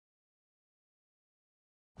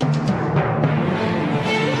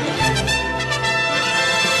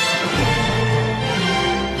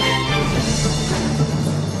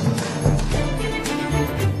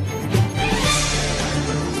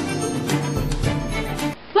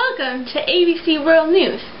Welcome to ABC World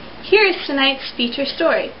News. Here is tonight's feature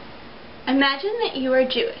story. Imagine that you are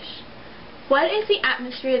Jewish. What is the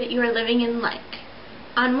atmosphere that you are living in like?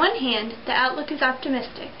 On one hand, the outlook is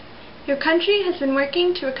optimistic. Your country has been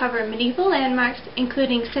working to recover medieval landmarks,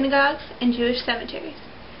 including synagogues and Jewish cemeteries.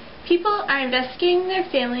 People are investigating their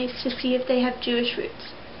families to see if they have Jewish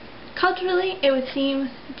roots. Culturally, it would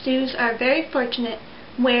seem Jews are very fortunate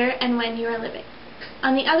where and when you are living.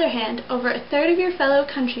 On the other hand, over a third of your fellow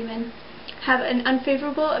countrymen have an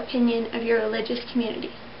unfavorable opinion of your religious community.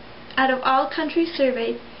 Out of all countries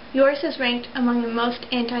surveyed, yours is ranked among the most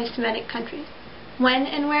anti-Semitic countries. When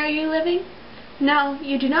and where are you living? No,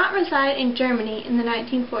 you do not reside in Germany in the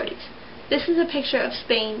 1940s. This is a picture of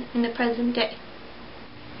Spain in the present day.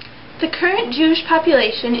 The current Jewish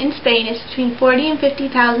population in Spain is between 40 and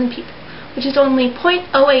 50,000 people, which is only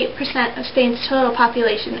 0.08% of Spain's total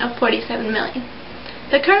population of 47 million.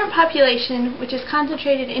 The current population, which is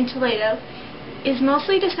concentrated in Toledo, is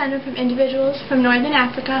mostly descended from individuals from northern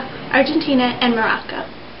Africa, Argentina, and Morocco.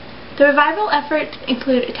 The revival efforts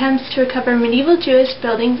include attempts to recover medieval Jewish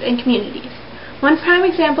buildings and communities. One prime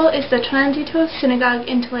example is the Transito Synagogue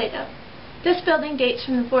in Toledo. This building dates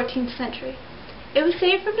from the 14th century. It was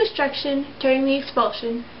saved from destruction during the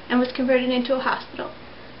expulsion and was converted into a hospital.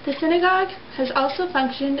 The synagogue has also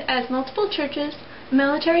functioned as multiple churches, a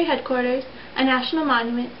military headquarters, a national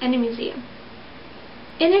monument, and a museum.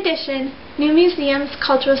 In addition, new museums,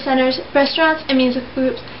 cultural centers, restaurants, and music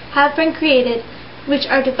groups have been created which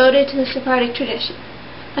are devoted to the Sephardic tradition.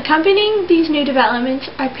 Accompanying these new developments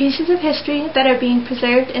are pieces of history that are being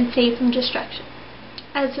preserved and saved from destruction.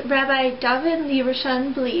 As Rabbi David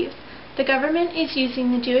Liebershon believes, the government is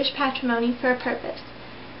using the Jewish patrimony for a purpose,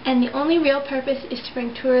 and the only real purpose is to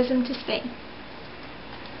bring tourism to Spain.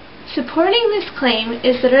 Supporting this claim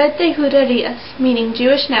is the Red de Judarias, meaning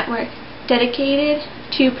Jewish Network, dedicated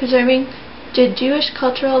to preserving the Jewish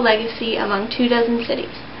cultural legacy among 24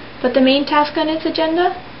 cities. But the main task on its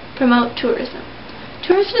agenda? Promote tourism.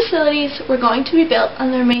 Tourist facilities were going to be built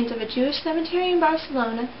on the remains of a Jewish cemetery in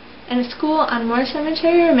Barcelona and a school on more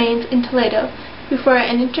cemetery remains in Toledo before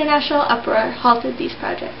an international uproar halted these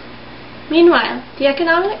projects. Meanwhile, the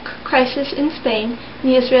economic crisis in Spain and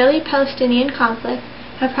the Israeli-Palestinian conflict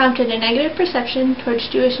have prompted a negative perception towards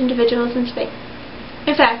Jewish individuals in Spain.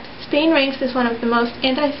 In fact, Spain ranks as one of the most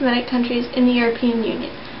anti-Semitic countries in the European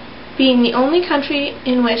Union, being the only country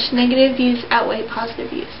in which negative views outweigh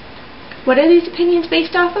positive views. What are these opinions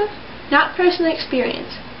based off of? Not personal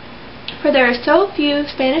experience. For there are so few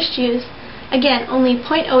Spanish Jews, again only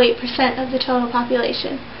 0.08% of the total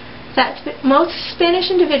population, that most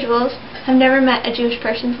Spanish individuals have never met a Jewish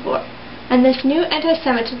person before. And this new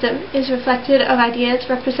anti-Semitism is reflected of ideas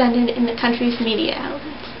represented in the country's media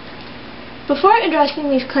outlets. Before addressing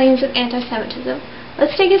these claims of anti-Semitism,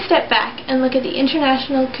 let's take a step back and look at the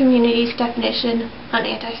international community's definition on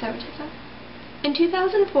anti-Semitism. In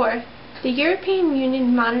 2004, the European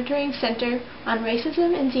Union Monitoring Center on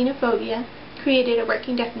Racism and Xenophobia created a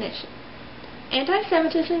working definition.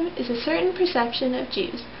 Anti-Semitism is a certain perception of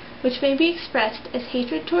Jews, which may be expressed as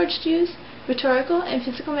hatred towards Jews. Rhetorical and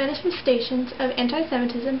physical manifestations of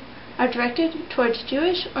anti-Semitism are directed towards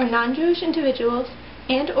Jewish or non-Jewish individuals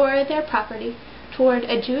and or their property, toward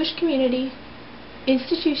a Jewish community,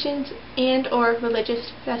 institutions, and or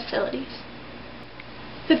religious facilities.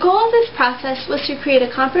 The goal of this process was to create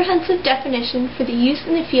a comprehensive definition for the use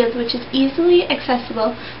in the field which is easily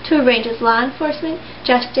accessible to a range of law enforcement,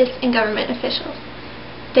 justice, and government officials.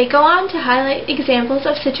 They go on to highlight examples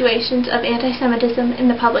of situations of anti-Semitism in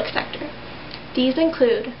the public sector. These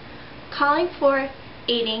include calling for,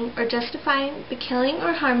 aiding, or justifying the killing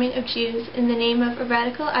or harming of Jews in the name of a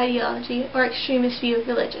radical ideology or extremist view of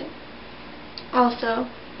religion. Also,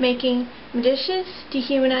 making malicious,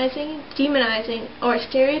 dehumanizing, demonizing, or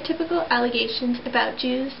stereotypical allegations about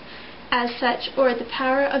Jews as such or the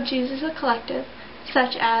power of Jews as a collective,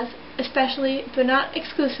 such as, especially but not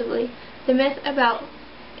exclusively, the myth about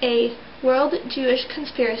a world Jewish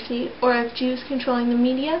conspiracy or of Jews controlling the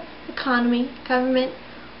media, economy, government,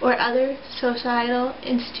 or other societal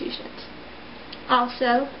institutions.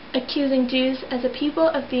 Also, accusing Jews as a people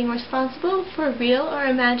of being responsible for real or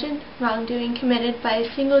imagined wrongdoing committed by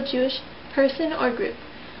a single Jewish person or group,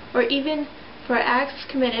 or even for acts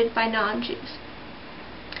committed by non-Jews.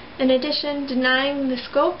 In addition, denying the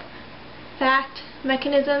scope, fact,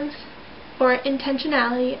 mechanisms, or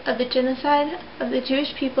intentionality of the genocide of the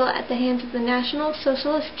Jewish people at the hands of the National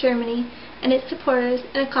Socialist Germany and its supporters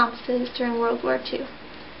and accomplices during World War II.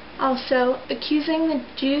 Also, accusing the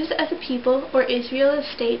Jews as a people or Israel as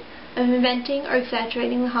a state of inventing or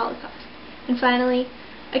exaggerating the Holocaust. And finally,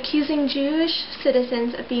 accusing Jewish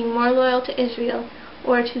citizens of being more loyal to Israel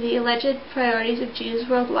or to the alleged priorities of Jews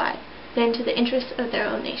worldwide than to the interests of their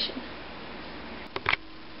own nation.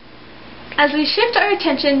 As we shift our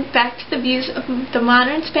attention back to the views of the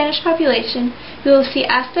modern Spanish population, we will see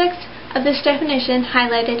aspects of this definition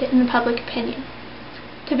highlighted in the public opinion.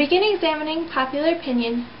 To begin examining popular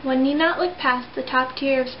opinion, one need not look past the top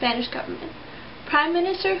tier of Spanish government. Prime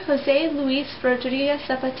Minister José Luis Rodríguez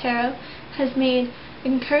Zapatero has made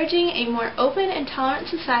encouraging a more open and tolerant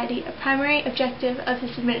society a primary objective of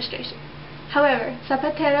his administration. However,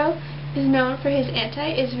 Zapatero is known for his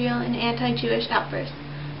anti-Israel and anti-Jewish outbursts,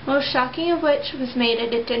 most shocking of which was made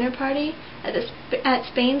at a dinner party at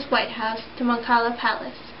Spain's White House, the Moncala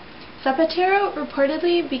Palace. Zapatero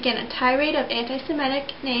reportedly began a tirade of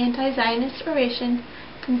anti-Semitic and anti-Zionist oration,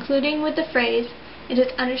 concluding with the phrase, "It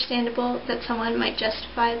is understandable that someone might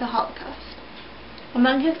justify the Holocaust."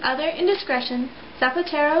 Among his other indiscretions,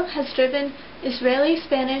 Zapatero has driven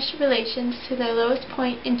Israeli-Spanish relations to their lowest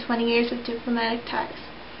point in 20 years of diplomatic ties.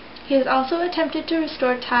 He has also attempted to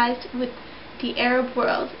restore ties with the Arab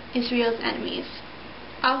world, Israel's enemies.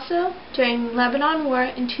 Also, during the Lebanon War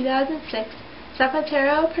in 2006,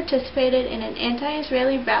 Zapatero participated in an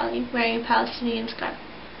anti-Israeli rally wearing a Palestinian scarf.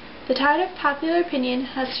 The tide of popular opinion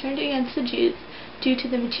has turned against the Jews due to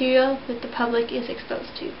the material that the public is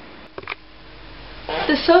exposed to.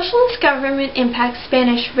 The socialist government impacts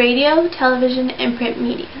Spanish radio, television, and print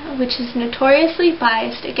media, which is notoriously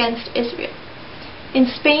biased against Israel. In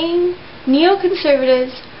Spain,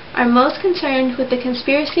 neoconservatives are most concerned with the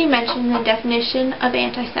conspiracy mentioned in the definition of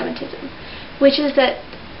anti-Semitism, which is that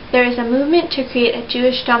there is a movement to create a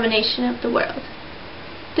Jewish domination of the world.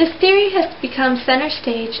 This theory has become center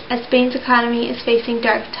stage as Spain's economy is facing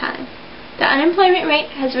dark times. The unemployment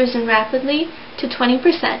rate has risen rapidly to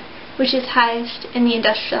 20%, which is highest in the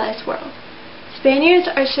industrialized world. Spaniards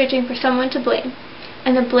are searching for someone to blame,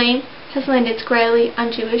 and the blame has landed squarely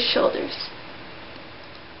on Jewish shoulders.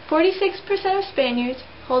 46% of Spaniards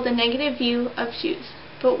hold a negative view of Jews.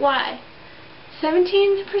 But why?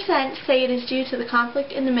 17% say it is due to the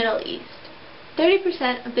conflict in the Middle East.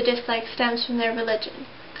 30% of the dislike stems from their religion,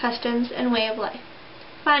 customs, and way of life.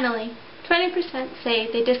 Finally, 20% say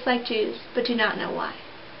they dislike Jews but do not know why.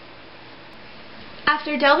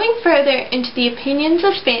 After delving further into the opinions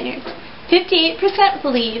of Spaniards, 58%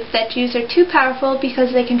 believe that Jews are too powerful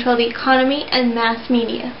because they control the economy and mass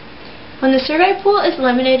media. When the survey pool is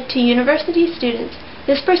limited to university students,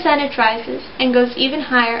 this percentage rises and goes even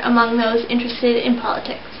higher among those interested in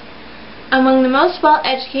politics. Among the most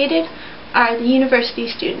well-educated are the university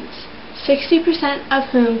students, 60% of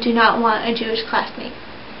whom do not want a Jewish classmate.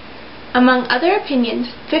 Among other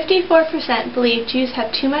opinions, 54% believe Jews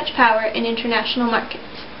have too much power in international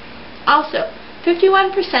markets. Also,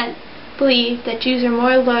 51% believe that Jews are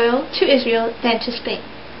more loyal to Israel than to Spain.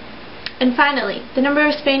 And finally, the number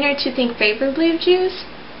of Spaniards who think favorably of Jews,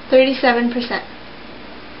 37%.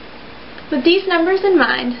 With these numbers in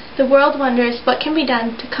mind, the world wonders what can be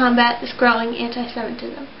done to combat this growing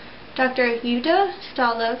anti-Semitism. Dr. Yehuda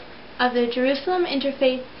Stolov of the Jerusalem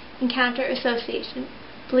Interfaith Encounter Association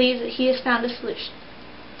believes that he has found a solution.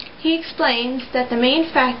 He explains that the main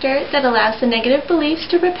factor that allows the negative beliefs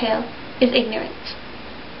to prevail is ignorance.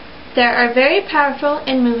 There are very powerful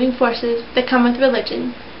and moving forces that come with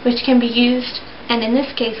religion, which can be used, and in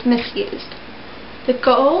this case misused. The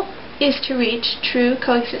goal is to reach true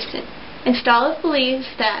coexistence, and Stolov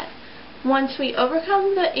believes that once we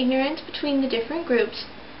overcome the ignorance between the different groups,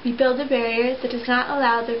 we build a barrier that does not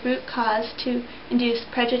allow the root cause to induce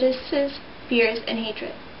prejudices, fears, and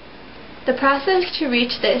hatred. The process to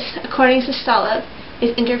reach this, according to Stolov,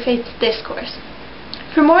 is interfaith discourse.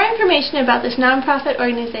 For more information about this nonprofit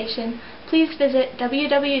organization, please visit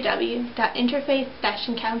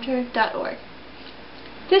www.interfaith-encounter.org.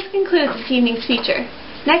 This concludes this evening's feature.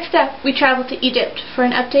 Next up, we travel to Egypt for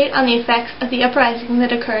an update on the effects of the uprising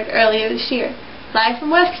that occurred earlier this year. Live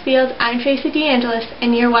from Westfield, I'm Tracy DeAngelis,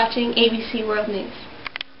 and you're watching ABC World News.